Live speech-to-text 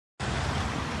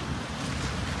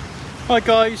Hi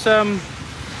guys,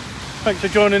 thanks for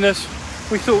joining us.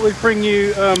 We thought we'd bring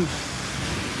you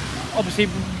obviously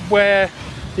where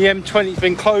the M20's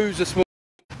been closed this morning.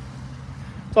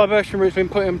 Diversion route's been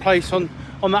put in place on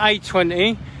the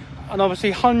A20, and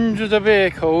obviously hundreds of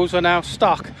vehicles are now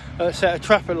stuck at a set of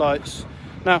traffic lights.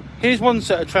 Now here's one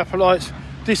set of traffic lights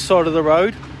this side of the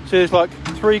road, so there's like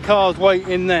 3 cars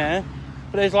waiting there,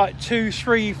 but there's like 2,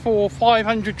 3, 4,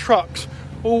 500 trucks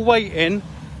all waiting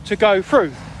to go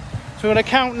through. So I'm going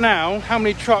to count now how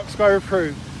many trucks go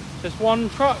through. There's 1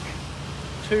 truck,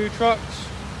 2 trucks,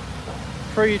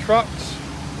 3 trucks,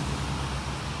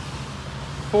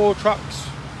 4 trucks.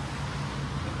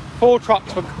 4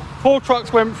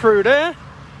 trucks went through there.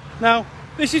 Now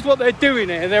this is what they're doing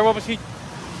here. They're obviously,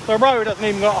 the road hasn't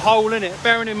even got a hole in it,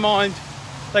 bearing in mind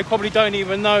they probably don't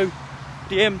even know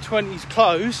the M20's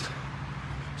closed,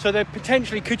 so they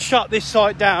potentially could shut this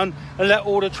site down and let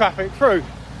all the traffic through,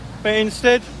 but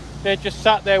instead they're just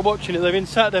sat there watching it. They've been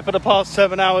sat there for the past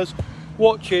 7 hours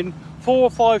watching 4 or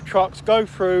 5 trucks go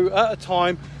through at a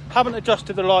time, haven't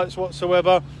adjusted the lights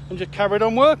whatsoever, and just carried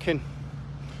on working.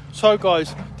 So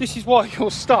guys, this is why you're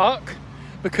stuck,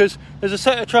 because there's a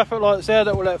set of traffic lights there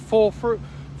that will let 4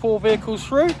 vehicles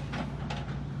through.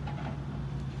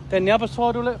 Then the other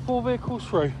side will let 4 vehicles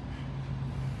through.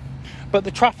 But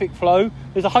the traffic flow,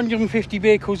 there's 150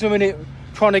 vehicles a minute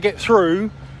trying to get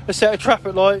through a set of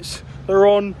traffic lights that are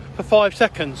on for 5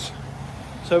 seconds.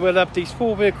 So we'll have these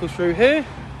 4 vehicles through here.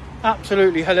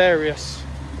 Absolutely hilarious.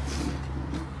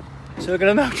 So we're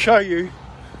going to now show you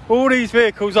all these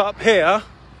vehicles up here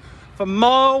for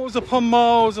miles upon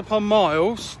miles upon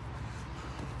miles.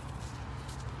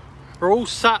 We're all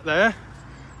sat there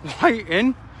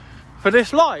waiting for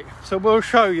this light. So we'll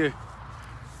show you.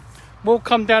 We'll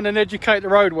come down and educate the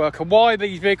road worker why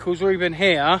these vehicles are even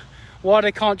here, why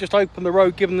they can't just open the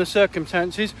road given the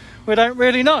circumstances. We don't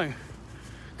really know,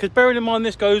 because bearing in mind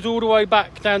this goes all the way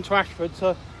back down to Ashford.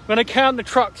 So we're going to count the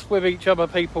trucks with each other,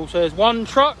 people. So there's 1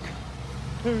 truck,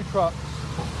 2 trucks,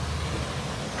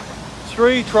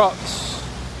 3 trucks,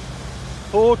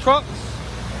 4 trucks,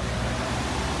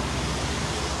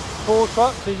 4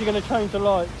 trucks. So you're going to change the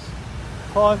lights.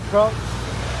 5 trucks,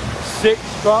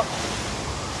 6 trucks,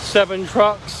 7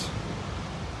 trucks.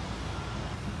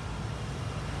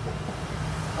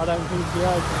 I don't think he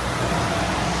has.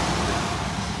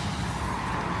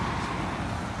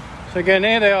 So again,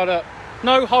 here they are.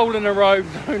 No hole in the road,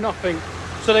 no nothing.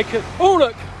 So they could. Oh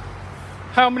look,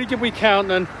 how many did we count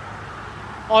then?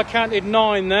 I counted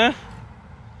 9 there.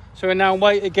 So we now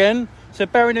wait again. So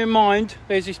bearing in mind,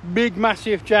 there's this big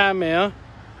massive jam here,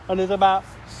 and there's about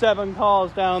 7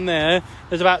 cars down there.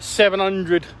 There's about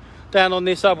 700 down on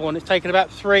this other one. It's taken about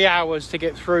 3 hours to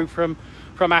get through from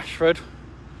Ashford.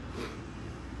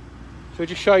 So we'll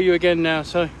just show you again now.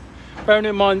 So bearing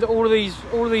in mind that all of these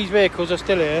vehicles are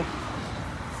still here.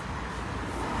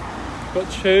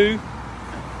 Got 2,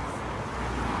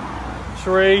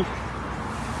 3, 4,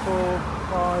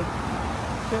 5,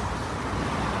 6,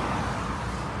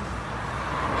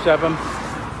 7,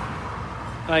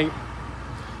 8.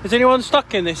 Is anyone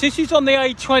stuck in this? This is on the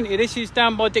A20. This is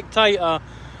down by Dictator.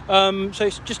 So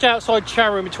it's just outside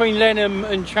Charing, between Lenham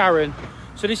and Charing.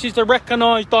 So this is the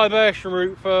recognised diversion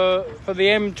route for the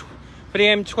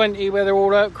M20, where they're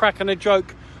all out cracking a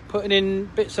joke, putting in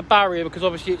bits of barrier, because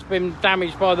obviously it's been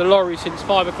damaged by the lorry since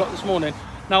 5 o'clock this morning.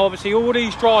 Now obviously all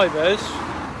these drivers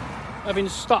have been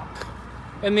stuck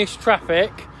in this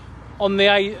traffic on the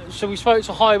A. So we spoke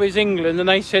to Highways England, and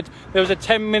they said there was a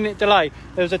 10-minute delay.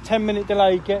 There was a 10-minute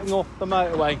delay getting off the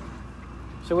motorway.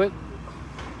 So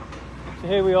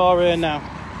here we are here now.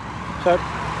 So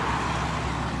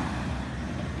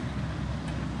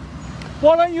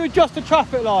why don't you adjust the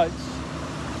traffic lights?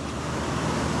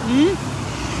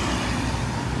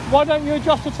 Why don't you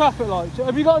adjust the traffic lights?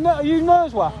 Have you got are you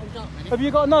Nuzwa? Have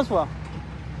you got a Nuzwa?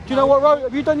 Do you know what road?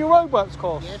 Have you done your roadworks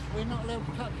course? Yes, we're not allowed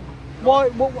to touch them. Why?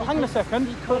 Hang on a second.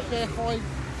 Because they're high.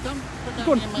 Don't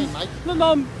put that in me, mate.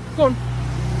 No, go on.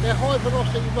 They're high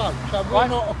velocity roads, so we're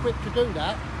not equipped to do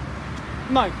that.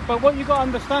 No, but what you got to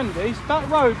understand is that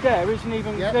road there isn't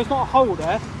even. Yep. There's not a hole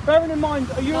there. Bearing in mind,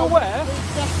 are you aware?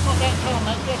 We've just got that car,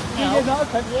 mate. Just now. Yeah, no,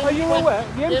 okay. Are you aware?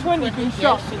 The M20's been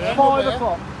shut since 5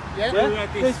 o'clock. Yeah.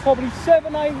 There's probably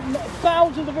 7, 8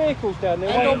 thousands of vehicles down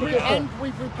there. And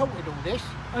we've reported all this.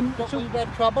 And so we've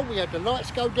had trouble. We had the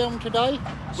lights go down today.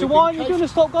 So why aren't you doing a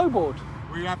stop-go board?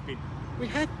 We have been. We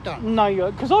had done.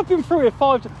 No, because I've been through here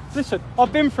 5 times. Listen,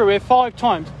 I've been through here 5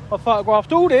 times. I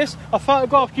photographed all this. I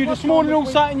photographed you this morning all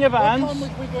sat in your vans. What time was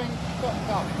we doing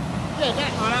stop-go? Yeah,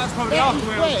 that's probably after we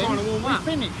were trying to warm up. We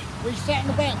finished. We sat in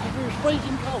the back because we were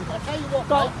freezing cold. I tell you what,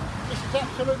 mate, this is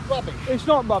absolute rubbish. It's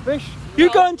not rubbish. You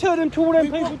go and tell them to all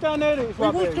them people down there that it's We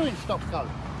rubbish. was doing stop go.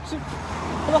 So,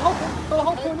 the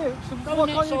whole point is, so Go why on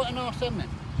that can't site you... and ask them then.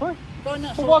 Sorry? Go on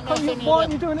that But site why and ask can't you? them Why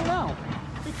aren't you doing it now?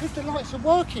 Because the lights are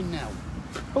working now.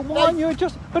 But why aren't you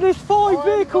just... But there's 5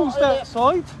 vehicles that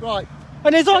side. Right.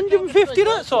 And there's 150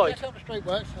 that side. Check out the street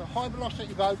works, a high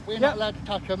velocity road, we're not allowed to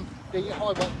touch them. The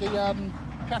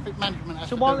traffic management has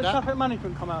So to why do would that. traffic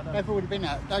management come out then? They've already been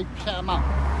out, they set them up.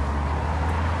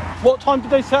 What time did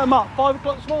they set them up? 5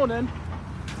 o'clock this morning? No,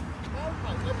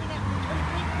 mate, they've been out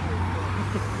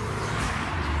for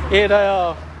 2 weeks. Here they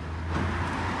are.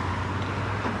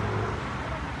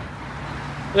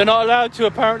 They're not allowed to,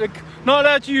 apparently, not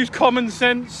allowed to use common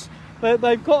sense.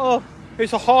 They've got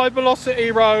it's a high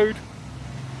velocity road.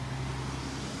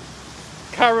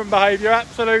 Karen behaviour,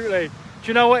 absolutely. Do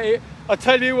you know what? I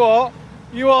tell you what,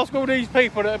 you ask all these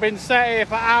people that have been sat here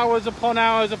for hours upon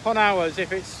hours upon hours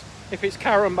if it's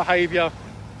Karen behaviour.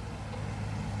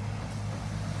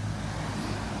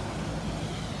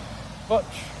 Watch.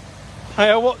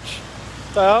 Hey, watch.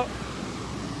 Stay.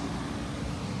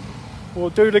 We'll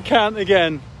do the count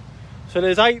again. So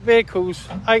there's 9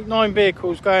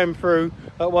 vehicles going through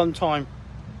at one time.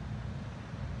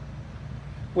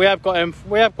 We have got in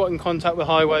contact with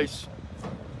highways.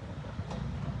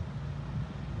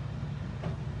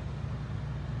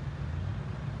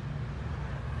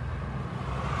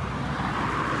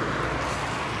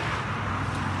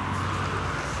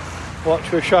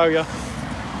 Watch, we'll show you.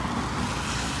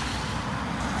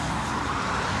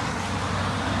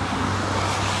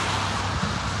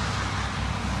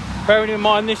 Bearing in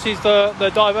mind this is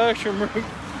the diversion route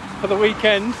for the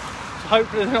weekend, so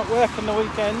hopefully they're not working the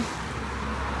weekend.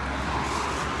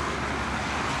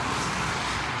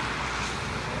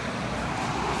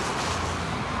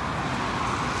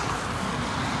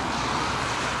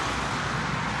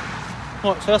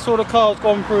 Right, so that's all the cars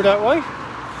gone through that way.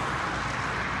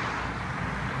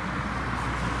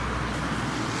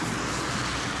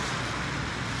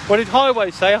 What did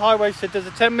Highway say? Highway said there's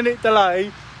a 10-minute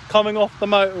delay coming off the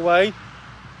motorway,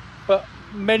 but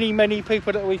many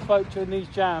people that we spoke to in these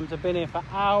jams have been here for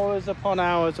hours upon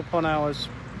hours upon hours.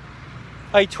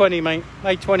 A20, mate.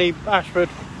 A20 Ashford.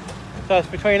 So it's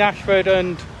between Ashford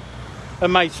and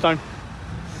Maidstone.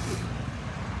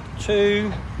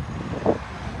 2,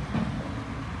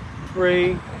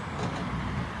 3,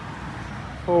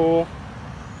 4,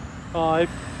 5,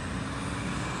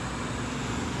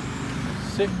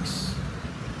 6,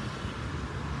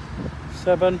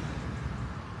 7,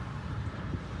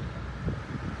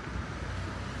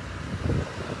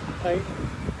 8,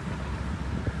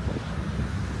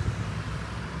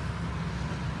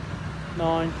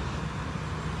 9,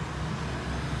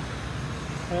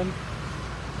 10.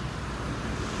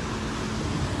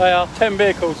 They are 10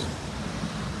 vehicles.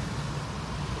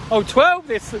 Oh, 12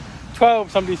 this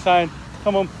 12 somebody's saying.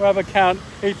 Come on, we'll have a count.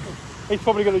 He's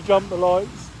probably going to jump the lights.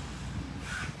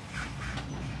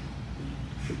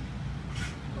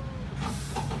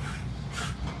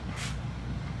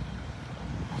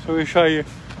 So we'll show you.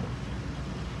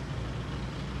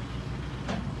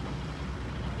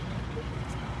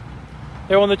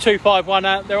 They're on the 251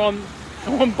 out. They're on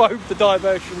both the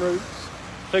diversion routes.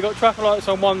 So they've got traffic lights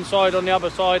on one side, on the other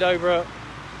side over at,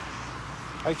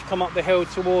 as you come up the hill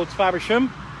towards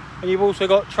Faversham, and you've also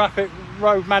got traffic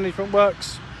road management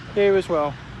works here as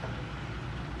well.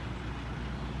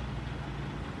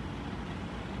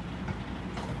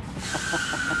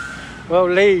 Well,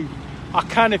 Lee, I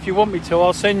can if you want me to,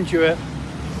 I'll send you it.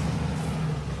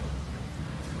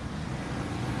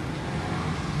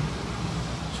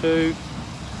 Two.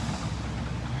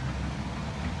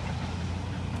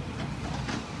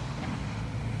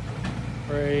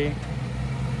 3,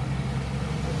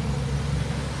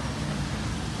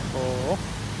 4,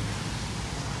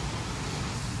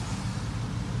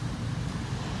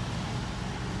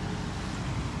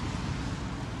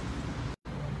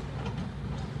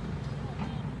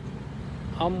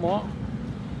 what?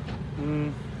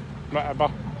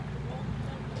 Whatever.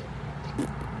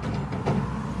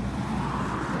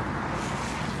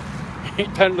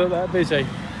 It don't look that busy.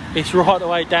 It's right the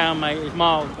way down, mate. It's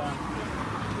miles down.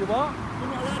 You what? You're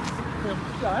not allowed to film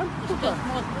this. Yeah, I am. It's against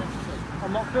my privacy.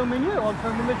 I'm not filming you, I'm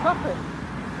filming the traffic.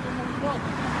 Film what you want.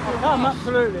 I can,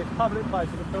 absolutely. It's a public place,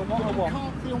 I can film what I You want.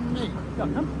 can't film me. Yeah, I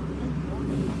can.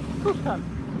 Of course I can.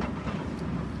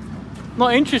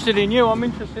 Not interested in you, I'm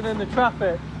interested in the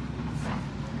traffic.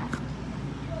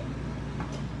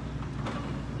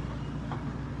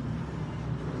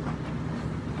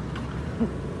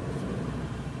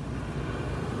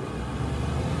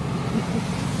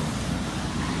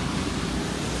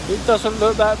 It doesn't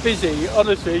look that busy,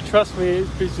 honestly, trust me, it's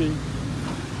busy.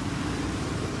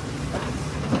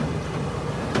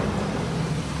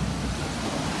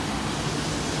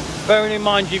 bearing in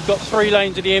mind you've got 3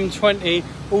 lanes of the M20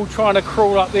 all trying to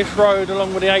crawl up this road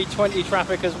along with the A20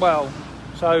 traffic as well.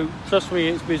 So trust me,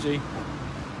 it's busy.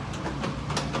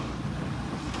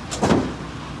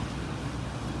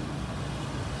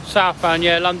 Southbound,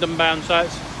 yeah, London bound, so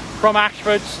it's from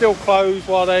Ashford, still closed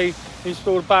while they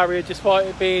install the barrier, despite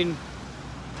it being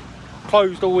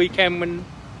closed all weekend when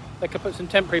they could put some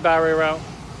temporary barrier out.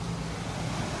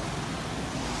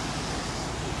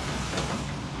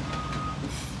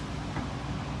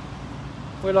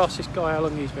 We'll ask this guy how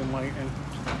long he's been waiting.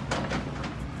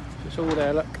 It's all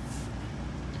there, look.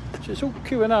 So it's all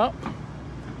queuing up.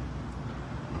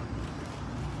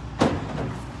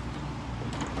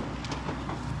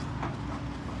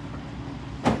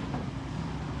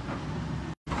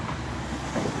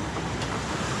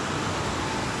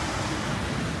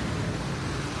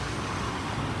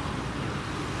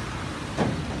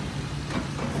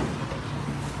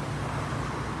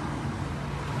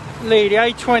 Lee, the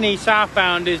A20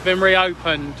 southbound has been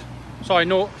reopened. Sorry,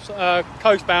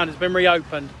 coastbound has been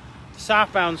reopened. The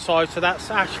southbound side, so that's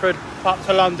Ashford up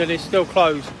to London, is still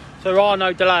closed. So there are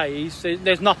no delays.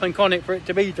 There's nothing on it for it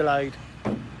to be delayed.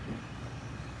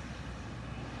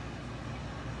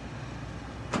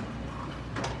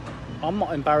 I'm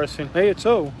not embarrassing me at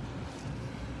all.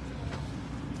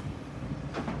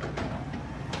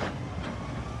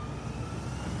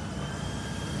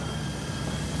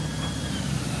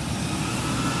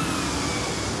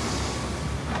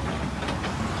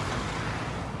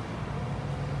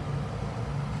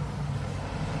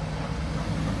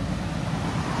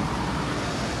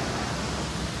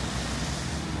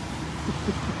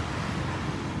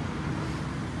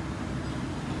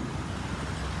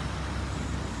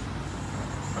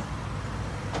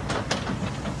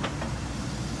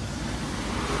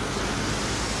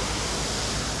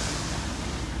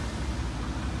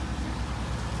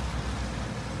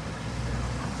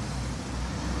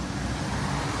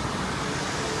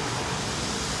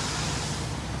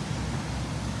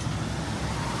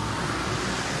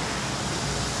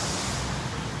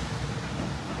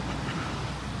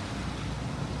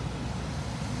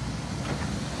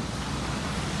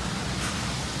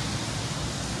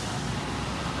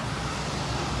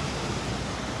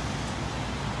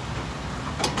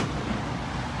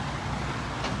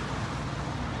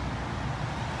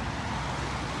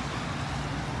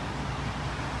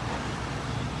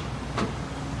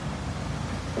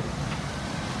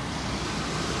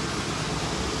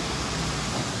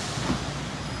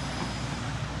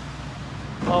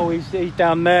 Oh, he's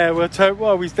down there. Well,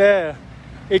 he's there.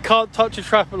 He can't touch the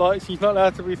traffic lights. He's not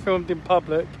allowed to be filmed in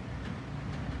public.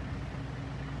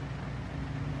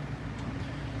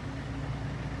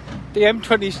 The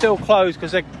M20 is still closed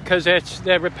because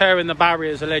they're repairing the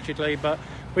barriers allegedly. But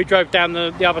we drove down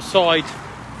the other side,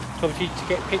 obviously to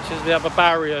get pictures of the other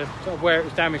barrier, sort of where it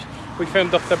was damaged. We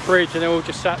filmed off the bridge, and they all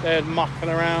just sat there mucking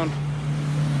around.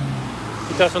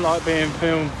 He doesn't like being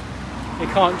filmed. He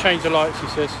can't change the lights, he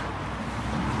says.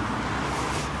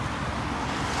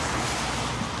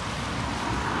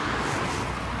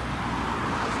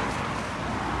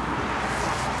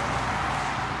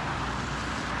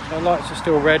 The lights are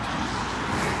still red.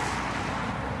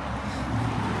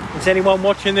 Is anyone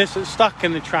watching this that's stuck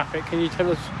in the traffic? Can you tell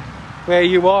us where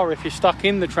you are if you're stuck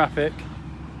in the traffic?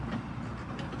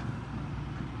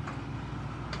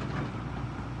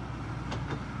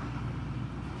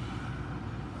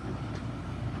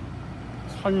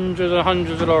 Hundreds and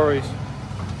hundreds of lorries.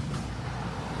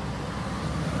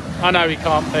 I know he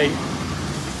can't beat.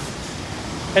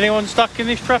 Anyone stuck in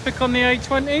this traffic on the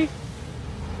A20?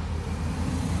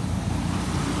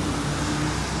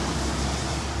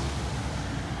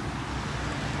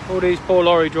 All these poor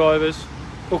lorry drivers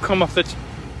will come off the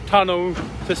tunnel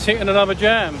to sit in another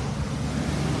jam.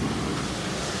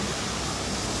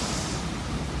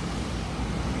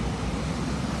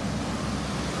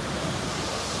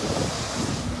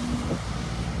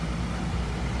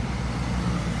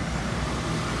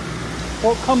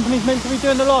 What company's meant to be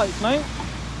doing the lights, mate?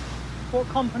 What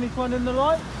company's running the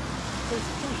lights? Just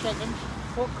 2 seconds.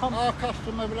 What company? Our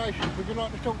customer relations. Would you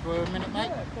like to talk to her a minute,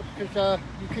 mate? Because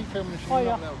you keep filming this. Oh,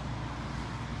 yeah. Well.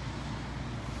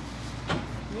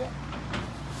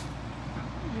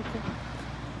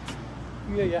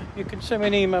 Yeah. You can send me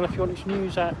an email if you want. It's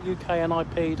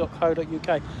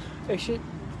news@uknip.co.uk. It's it.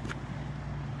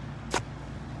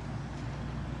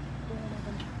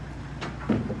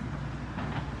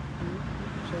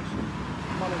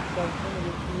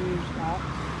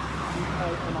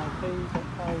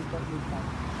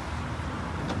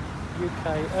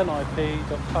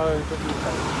 uknip.co.uk.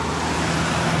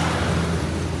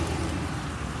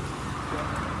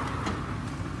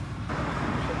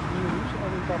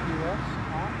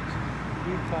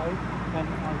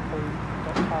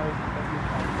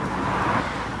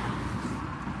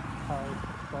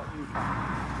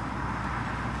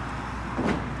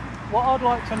 what I'd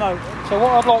like to know. So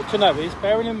what I'd like to know is,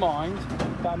 bearing in mind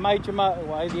that a major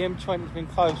motorway, the M20 has been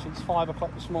closed since 5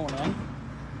 o'clock this morning,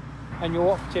 and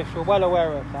your operatives are well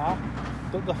aware of that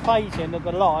the phasing of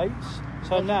the lights.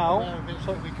 So now,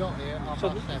 so we got here. So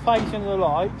the phasing of the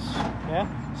lights, yeah.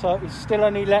 So it's still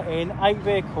only letting 8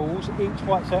 vehicles each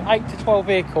way. So 8 to 12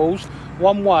 vehicles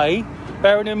one way.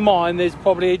 Bearing in mind, there's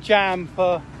probably a jam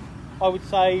for, I would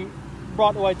say,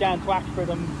 right the way down to Ashford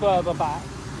and further back.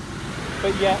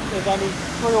 But yet there's only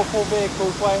 3 or 4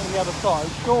 vehicles waiting on the other side.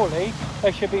 Surely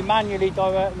they should be manually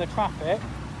diverting the traffic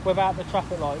without the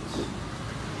traffic lights.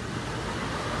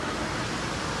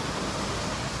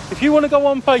 If you want to go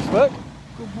on Facebook,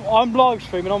 I'm live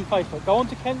streaming on Facebook. Go on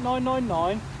to Kent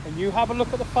 999 and you have a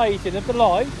look at the phasing of the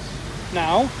lights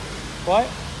now, right?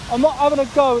 I'm not having a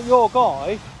go at your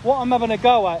guy. What I'm having a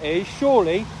go at is,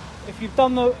 surely if you've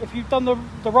done the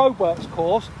roadworks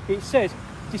course, it says,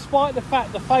 despite the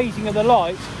fact the phasing of the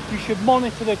lights, you should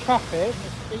monitor the traffic. The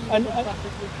speed of the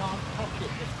traffic, we can't touch it.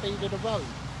 The speed of the road.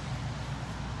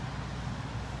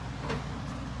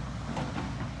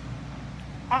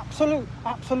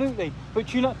 Absolutely.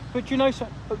 But you know, but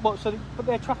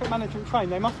they're traffic management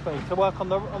trained. They must be to work on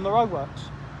the roadworks.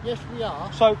 Yes, we are.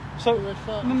 So no.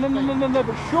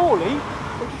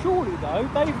 But surely though,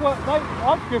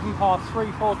 I've driven past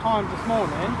 3-4 times this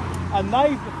morning, and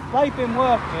they've been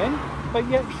working. But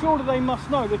yet, surely they must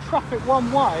know the traffic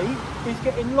one way is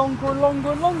getting longer and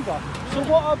longer and longer. So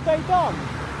what have they done?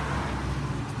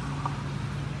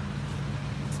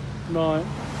 Right.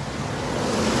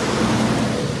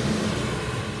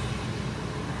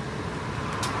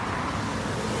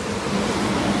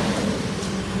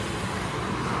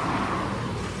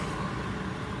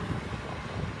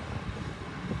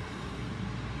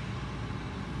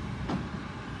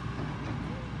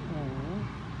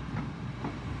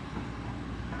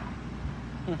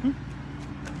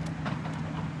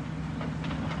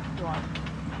 Right.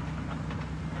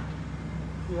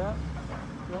 Yeah.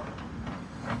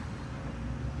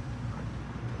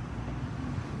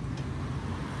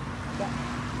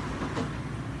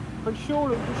 But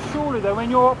surely though, when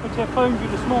your operative phoned you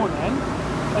this morning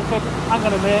and said, hang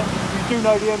on a minute, you do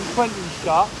know the M20's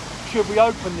shut, should we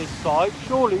open this site?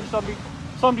 Surely somebody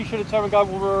should have turned and go,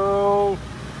 well...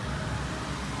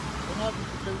 Been open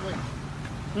for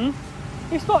 2 weeks.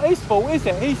 It's not his fault, is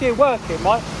it? He's here working,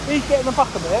 right? He's getting the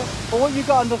buck of it. But what you've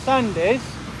got to understand is,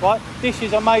 right, this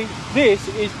is at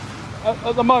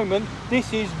the moment,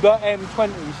 this is the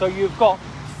M20. So you've got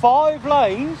 5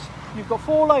 lanes, you've got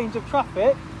 4 lanes of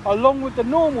traffic, along with the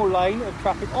normal lane of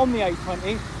traffic on the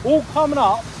A20, all coming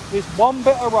up this one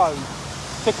bit of road.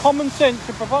 So common sense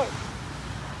should provide...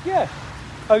 Yeah.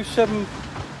 07...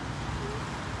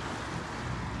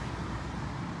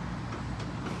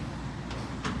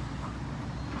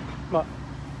 Right.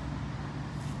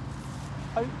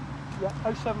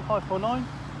 07549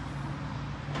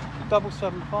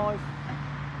 775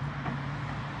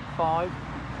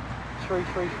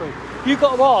 5333. You've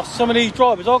got to ask some of these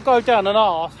drivers. I'll go down and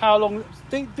ask how long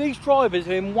these drivers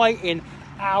have been waiting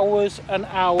hours and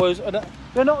hours, and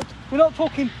we're not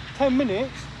talking 10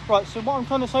 minutes, right? So what I'm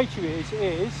trying to say to you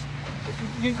is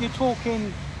you're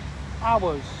talking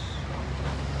hours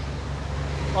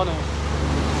on it.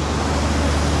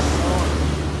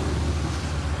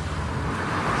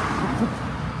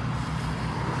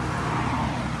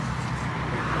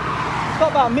 It's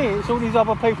not about me, it's all these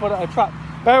other people that are trapped.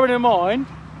 Bearing in mind,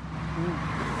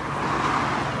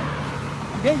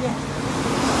 yeah.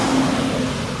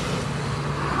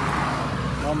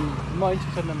 I'm not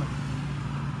interested in them.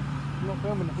 I'm not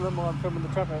filming them, remember I'm filming the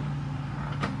traffic.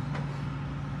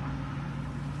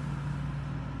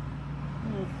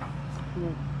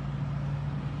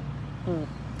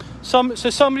 So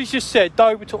somebody's just said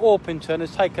Dover to Orpington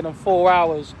has taken them 4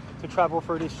 hours to travel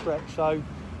through this stretch. So if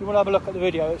you want to have a look at the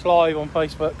video, it's live on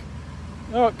Facebook.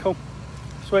 Alright, cool.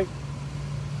 Sweet.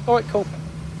 Alright, cool.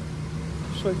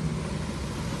 Sweet.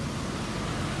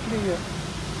 Yeah.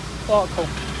 Alright, cool.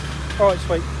 Alright,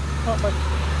 sweet. Alright, mate.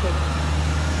 Sweet.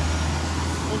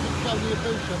 Does it show the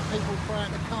abuse of people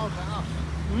throwing the cars at us?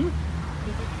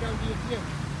 Does it show the abuse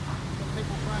of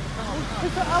people throwing the cars at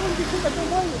us? How long do you think they've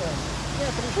been waiting?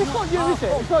 Yeah, but it's not you, is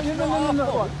it? It's not you. No.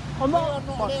 Right. I'm not. We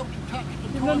are not allowed to touch the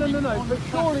No. But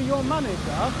surely your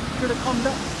manager should have come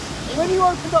down. When you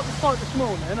opened up the site this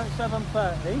morning at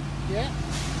 7:30. Yeah.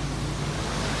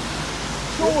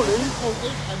 Surely.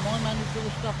 And my manager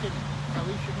was stuck in it, so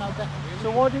he should know better. Really.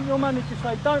 So why didn't your manager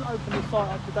say, don't open this site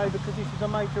up today because this is a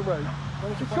major route?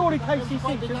 Well, so surely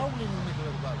KCC... There's a hole in the middle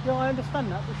of the road. Yeah, I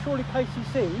understand that, but surely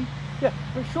KCC... Yeah,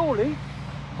 but surely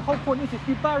The whole point is if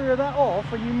you barrier that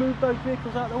off and you move those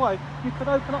vehicles out of the way, you could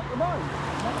open up the road.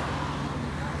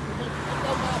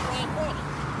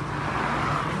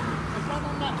 There's one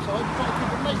on that side, you've got to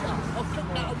give a metre. I've took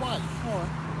that away.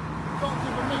 Alright. You've got to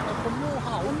give a metre from your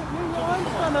hole.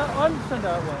 I understand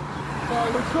how it works.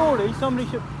 But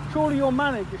surely your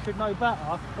manager should know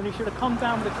better, and he should have come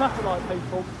down with the traffic light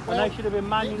people, and they should have been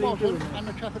manually doing it. And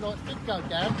the traffic lights did go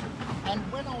down, and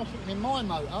when I was sitting in my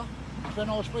motor, when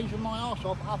I was freezing my arse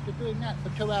off after doing that for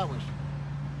 2 hours.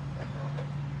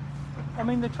 I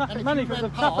mean, the traffic manager and the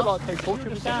traffic light people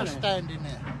should be down here. Standing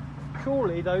there.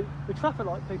 Surely, though, the traffic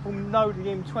light people know the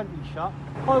M20 is shut.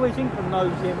 Highways England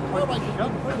knows the M20 is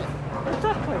shut.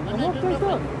 Exactly. And what have they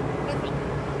done? Nothing.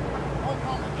 I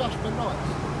can't adjust the lights.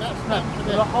 That's down to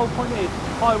them. The whole point is,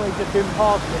 highways have been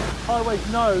past it. Highways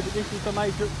know that this is a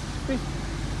major... It's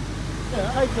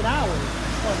taken hours.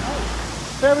 I know.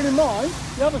 Bearing in mind,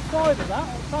 the other side of that,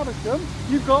 at Faversham,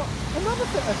 you've got another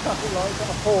set of traffic lights that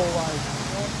are 4 away.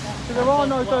 So there are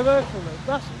no diversion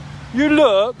routes. You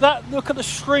look at the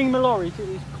stream of lorries. It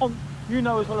is you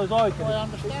know as well as I do. I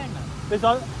understand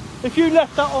that. If you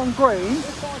left that on green,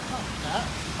 If I touch that,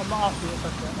 I'm not asking you to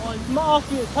touch it. I'm not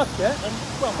asking you to touch it.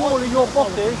 Surely your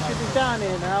bosses should be down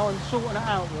here now and sorting it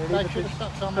out, really. They should have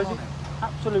stuck someone on it.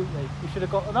 Absolutely. You should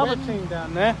have got another team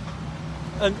down there.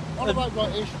 And on a road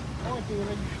like this,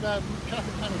 ideally you should have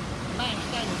traffic management. A man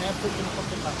standing there pushing a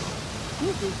fucking button.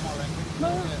 Excuse my language.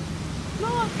 No,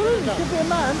 absolutely. There should be a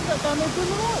man sat down there doing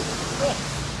the right. Yeah.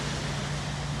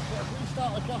 But if we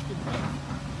start adjusting things,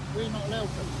 we're not allowed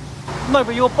to. No,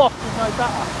 but your boss will know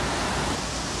better.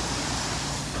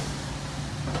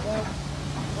 Well,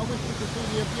 I wish we could see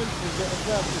the abuses that are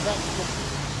there, because that's just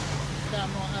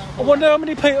downright out of I wonder how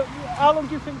many people... How long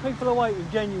do you think people are waiting,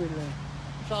 genuinely?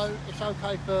 So it's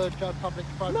okay for the public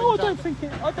to throw No, I things don't out. think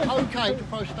it... I don't Okay think to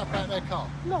throw stuff out their car.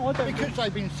 No, I don't Because think...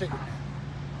 they've been sitting there.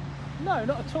 No,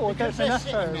 not at all. I don't Because think they're that's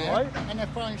sitting fair, there right? and they're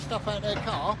throwing stuff out their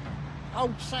car,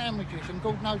 old sandwiches and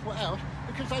God knows what else,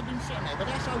 because they've been sitting there. But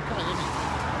that's okay, isn't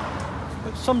it?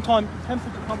 But sometimes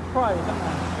temperature can't pray, isn't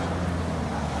it?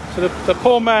 So the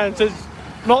poor man says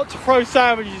not to throw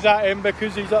sandwiches at him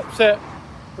because he's upset,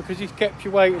 because he's kept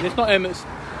you waiting. It's not him.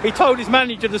 He told his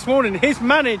manager this morning. His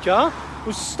manager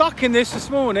was stuck in this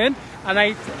morning,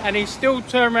 and he still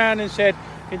turned around and said,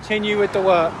 "Continue with the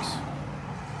works."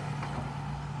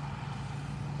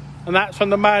 And that's from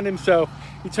the man himself.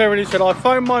 He turned around and said, "I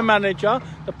phoned my manager."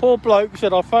 The poor bloke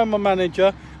said, "I phoned my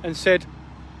manager and said,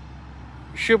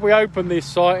 should we open this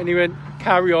site?" And he went,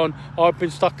 "Carry on. I've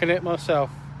been stuck in it myself."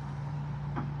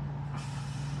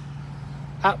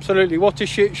 Absolutely. What a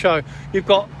shit show. You've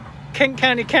got Kent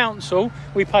County Council,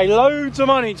 we pay loads of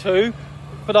money to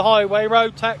for the highway,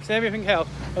 road tax and everything else.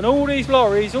 And all these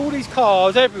lorries, all these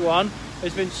cars, everyone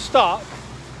has been stuck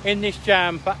in this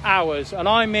jam for hours. And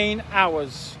I mean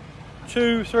hours.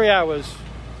 2-3 hours.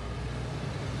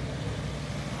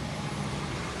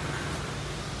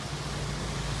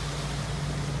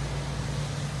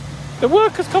 The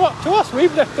workers come up to us,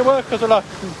 we've left the workers alone.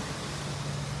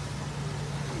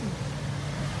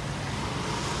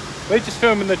 We're just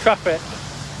filming the traffic.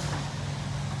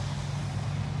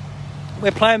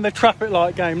 We're playing the traffic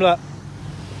light game, look.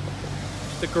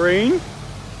 It's the green.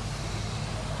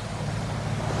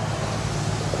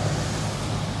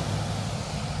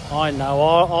 I know,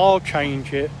 I'll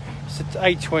change it. It's an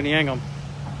A20, hang on.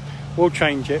 We'll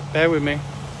change it, bear with me.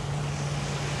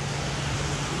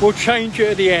 We'll change it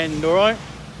at the end, alright?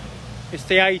 It's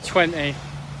the A20.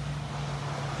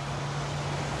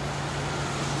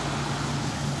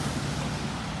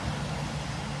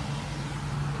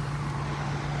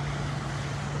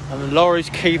 And the lorries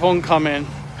keep on coming.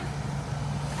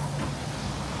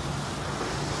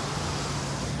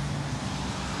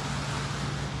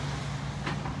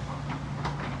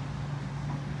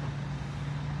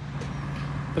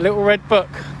 The little red book,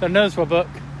 the NERSWA book.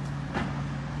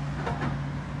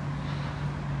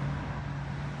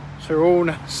 So we're all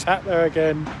now sat there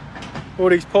again. All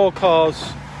these poor cars.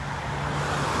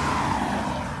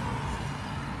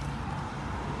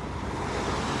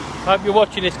 Hope you're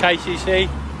watching this, KCC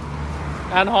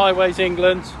and Highways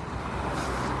England.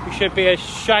 You should be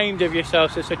ashamed of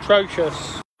yourselves. It's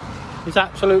atrocious. It's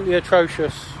absolutely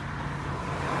atrocious.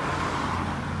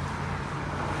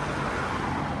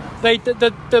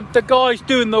 The guys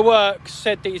doing the works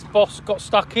said that his boss got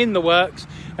stuck in the works,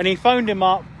 and he phoned him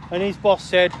up and his boss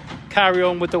said carry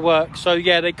on with the works. So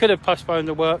yeah, they could have postponed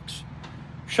the works.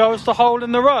 Show us the hole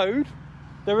in the road.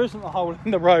 There isn't a hole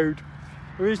in the road.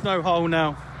 There is no hole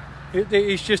now.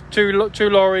 It's just two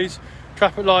lorries,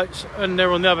 traffic lights, and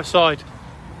they're on the other side.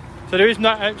 So there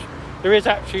is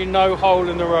actually no hole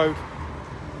in the road.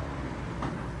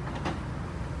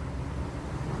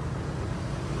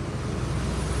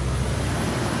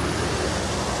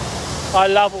 I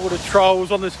love all the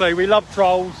trolls, honestly. We love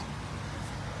trolls.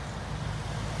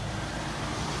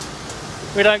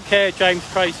 We don't care, James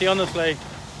Tracy, honestly.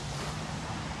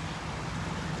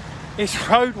 It's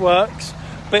roadworks,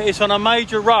 but it's on a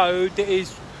major road that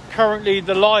is currently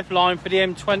the lifeline for the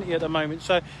M20 at the moment.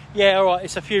 So, yeah, all right,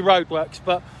 it's a few roadworks,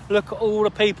 but look at all the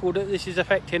people that this is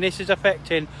affecting. This is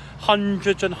affecting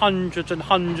hundreds and hundreds and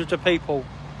hundreds of people.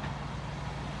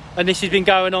 And this has been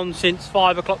going on since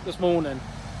 5 o'clock this morning.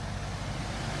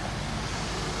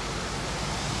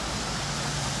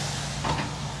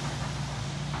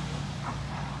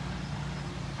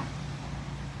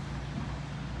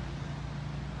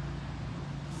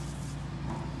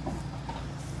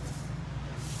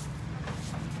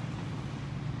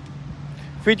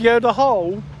 Video the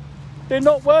hole? They're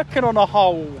not working on a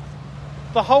hole.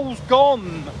 The hole's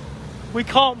gone. We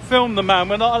can't film the man.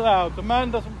 We're not allowed. The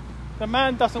man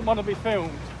doesn't want to be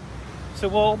filmed. So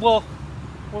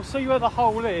we'll see where the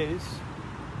hole is.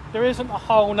 There isn't a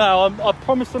hole now. I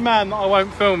promised the man that I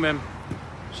won't film him,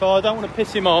 so I don't want to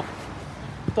piss him off.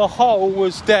 The hole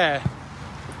was there.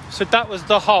 So that was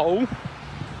the hole.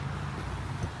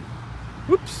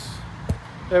 Whoops.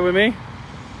 Bear with me.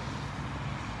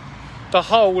 The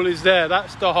hole is there.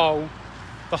 That's the hole.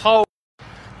 The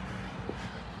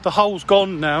hole's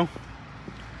gone now,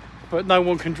 but no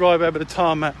one can drive over the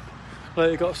tarmac.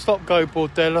 Look, you've got a stop-go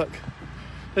board there. Look,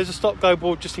 there's a stop-go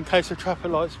board just in case the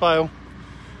traffic lights fail.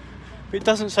 It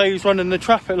doesn't say who's running the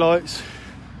traffic lights.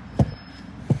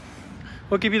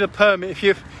 We'll give you the permit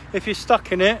if you're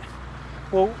stuck in it.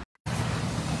 Well.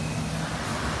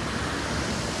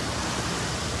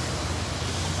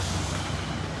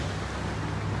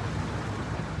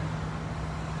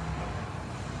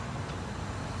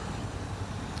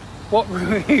 What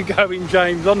route are you going,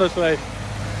 James? Honestly,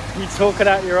 you're talking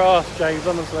out your arse, James.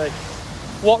 Honestly,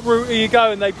 what route are you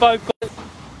going? They both got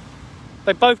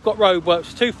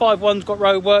roadworks. 251's got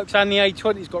roadworks, and the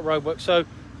A20's got roadworks. So,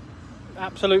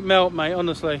 absolute melt, mate.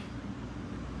 Honestly.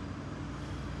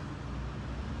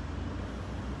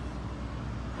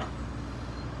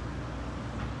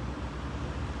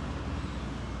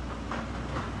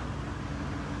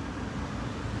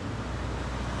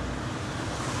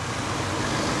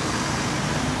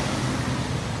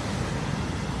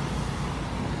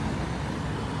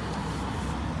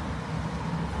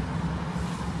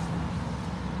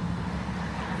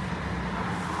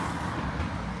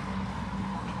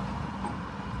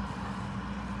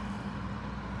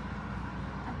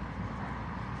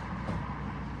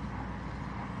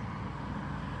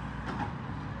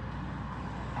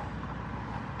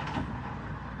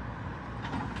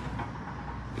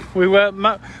 We weren't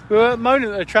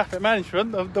moaning at the traffic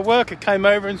management. The worker came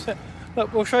over and said,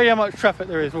 "Look, we'll show you how much traffic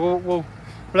there is. We'll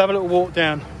have a little walk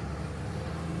down."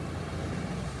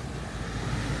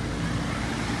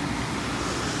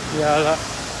 Yeah, look.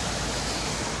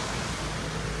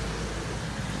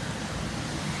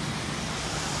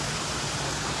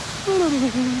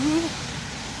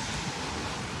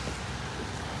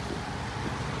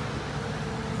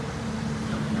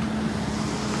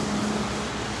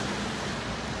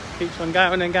 Keeps on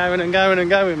going and going and going and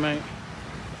going, mate.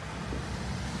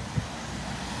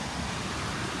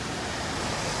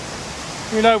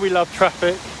 You know we love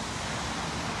traffic.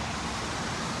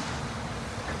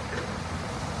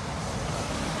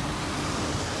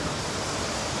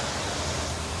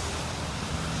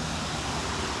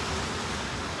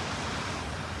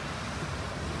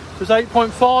 There's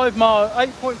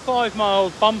 8.5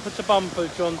 miles bumper to bumper,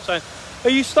 John saying. Are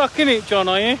you stuck in it, John,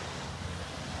 are you?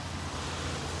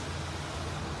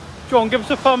 John, give us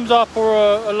a thumbs up or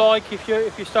a like if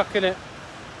you're stuck in it.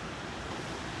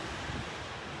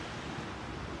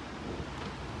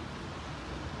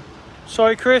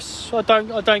 Sorry, Chris. I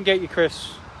don't get you,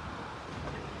 Chris.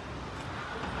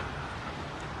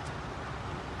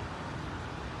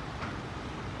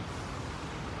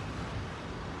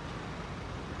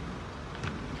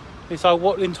 It's like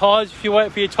Watling tyres. If you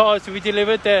wait for your tyres to be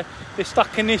delivered, they're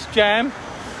stuck in this jam.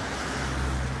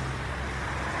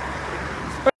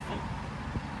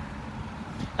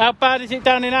 How bad is it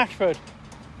down in Ashford?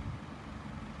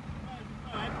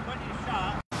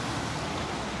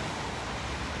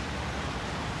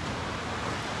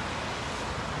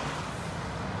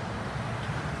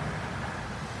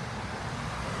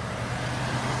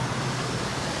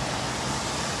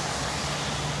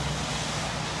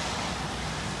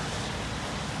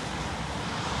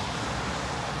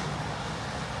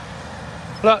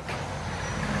 Look,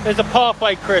 there's a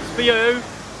pathway, Chris, for you.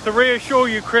 To reassure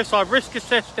you, Chris, I've risk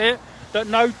assessed it that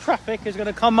no traffic is going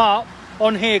to come up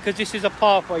on here because this is a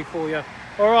pathway for you.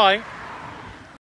 All right.